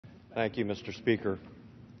Thank you, Mr. Speaker.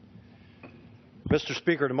 Mr.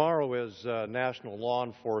 Speaker, tomorrow is National Law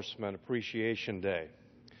Enforcement Appreciation Day,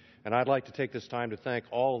 and I'd like to take this time to thank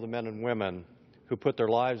all of the men and women who put their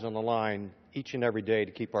lives on the line each and every day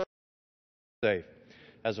to keep our safe.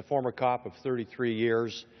 As a former cop of 33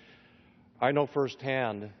 years, I know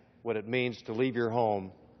firsthand what it means to leave your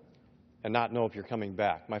home and not know if you're coming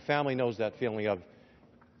back. My family knows that feeling of,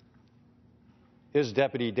 is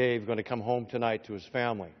Deputy Dave going to come home tonight to his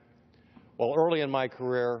family? Well, early in my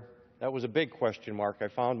career, that was a big question mark. I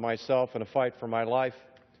found myself in a fight for my life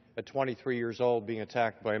at 23 years old being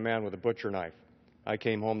attacked by a man with a butcher knife. I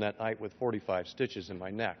came home that night with 45 stitches in my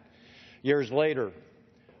neck. Years later,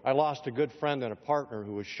 I lost a good friend and a partner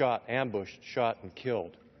who was ambushed, shot, and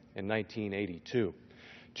killed in 1982.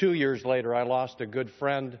 2 years later, I lost a good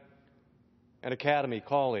friend and academy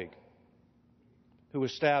colleague who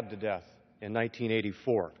was stabbed to death in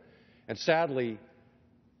 1984. And sadly,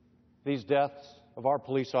 these deaths of our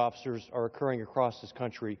police officers are occurring across this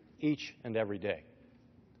country each and every day.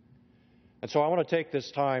 And so I want to take this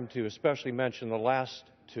time to especially mention the last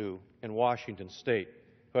two in Washington State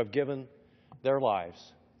who have given their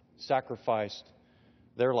lives, sacrificed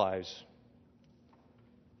their lives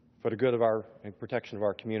for the good of and protection of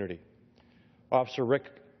our community. Officer Rick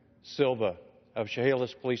Silva of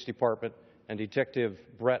Chehalis Police Department and Detective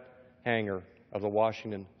Brett Hanger of the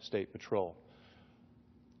Washington State Patrol.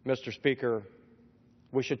 Mr. Speaker,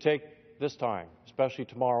 we should take this time, especially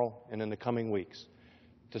tomorrow and in the coming weeks,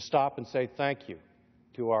 to stop and say thank you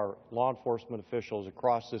to our law enforcement officials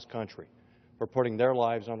across this country for putting their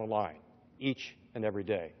lives on the line each and every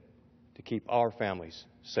day to keep our families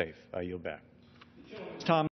safe. I yield back. Tom.